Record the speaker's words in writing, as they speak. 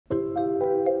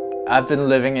I've been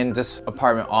living in this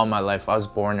apartment all my life. I was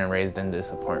born and raised in this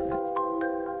apartment.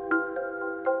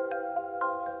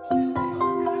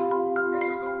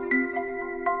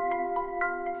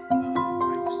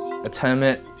 A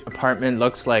tenement apartment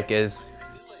looks like is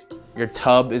your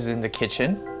tub is in the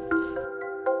kitchen.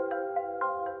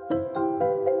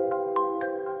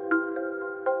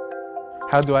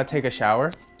 How do I take a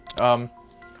shower?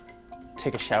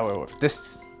 Take a shower.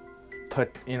 Just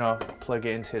plug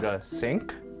it into the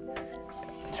sink,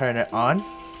 turn it on.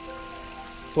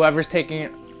 Whoever's taking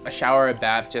a shower or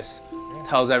bath just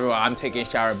tells everyone I'm taking a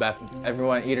shower or bath.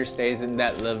 Everyone either stays in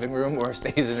that living room or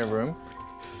stays in a room.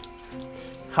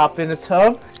 Hop in the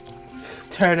tub,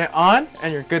 turn it on,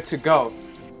 and you're good to go.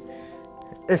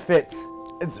 It fits.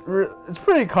 It's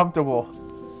pretty comfortable.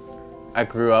 I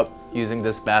grew up using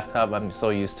this bathtub. I'm so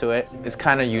used to it. It's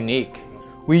kind of unique.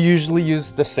 We usually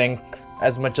use the sink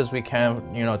as much as we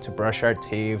can, to brush our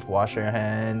teeth, wash our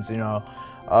hands,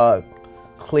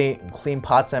 clean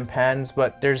pots and pans.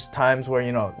 But there's times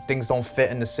where, things don't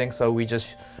fit in the sink, so we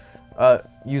just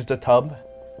use the tub.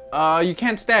 You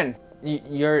can't stand.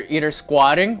 You're either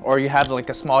squatting or you have like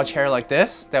a small chair like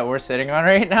this that we're sitting on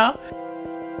right now.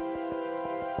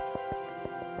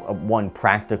 One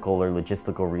practical or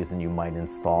logistical reason you might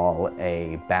install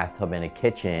a bathtub in a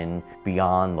kitchen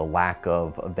beyond the lack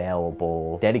of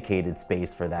available dedicated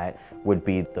space for that would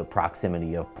be the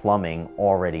proximity of plumbing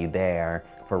already there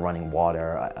for running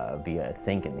water via a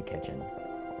sink in the kitchen.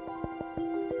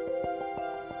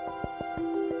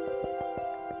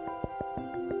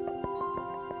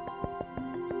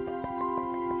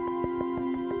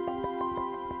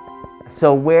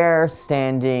 So we're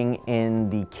standing in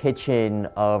the kitchen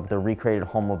of the recreated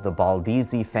home of the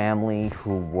Baldizzi family,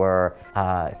 who were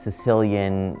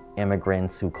Sicilian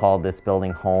immigrants who called this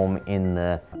building home in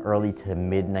the early to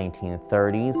mid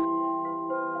 1930s.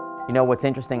 What's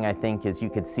interesting, I think, is you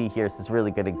could see here, this is a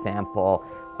really good example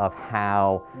of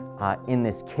how in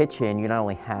this kitchen you not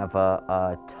only have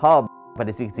a tub, but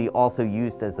as you can see, also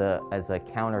used as a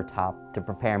countertop to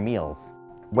prepare meals.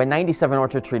 When 97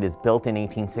 Orchard Street is built in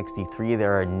 1863,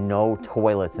 there are no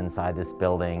toilets inside this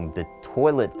building. The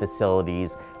toilet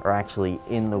facilities are actually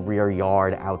in the rear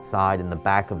yard outside in the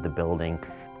back of the building.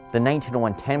 The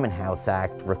 1901 Tenement House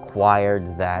Act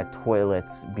required that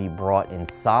toilets be brought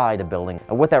inside a building.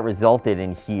 And what that resulted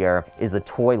in here is a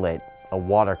toilet, a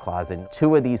water closet.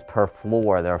 2 of these per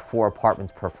floor. There are 4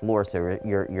 apartments per floor, so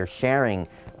you're sharing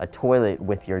a toilet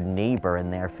with your neighbor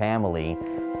and their family.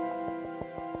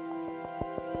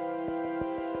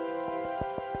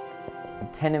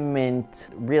 Tenement,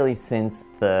 really since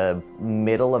the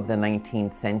middle of the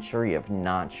 19th century, if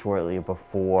not shortly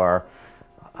before,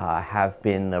 have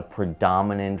been the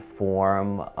predominant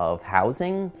form of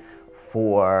housing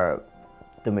for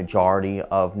the majority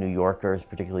of New Yorkers,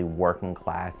 particularly working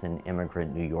class and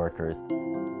immigrant New Yorkers.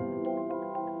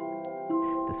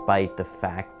 Despite the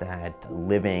fact that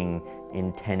living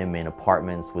in tenement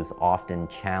apartments was often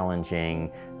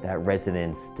challenging, that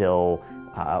residents still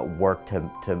work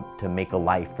to make a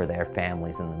life for their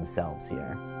families and themselves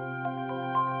here.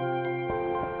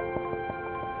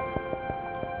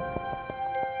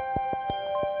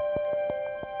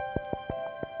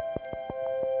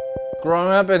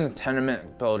 Growing up in a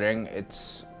tenement building,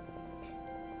 it's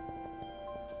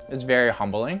very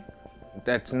humbling.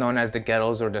 That's known as the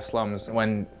ghettos or the slums.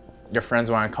 When your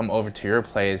friends want to come over to your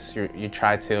place, you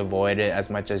try to avoid it as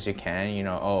much as you can.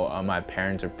 My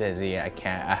parents are busy, I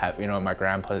have, my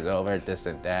grandpa's over, this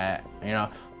and that,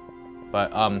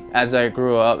 But as I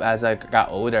grew up, as I got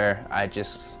older, I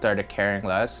just started caring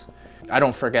less. I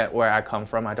don't forget where I come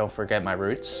from, I don't forget my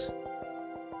roots.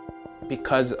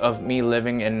 Because of me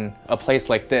living in a place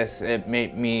like this, it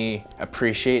made me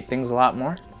appreciate things a lot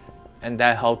more. And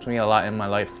that helped me a lot in my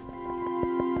life.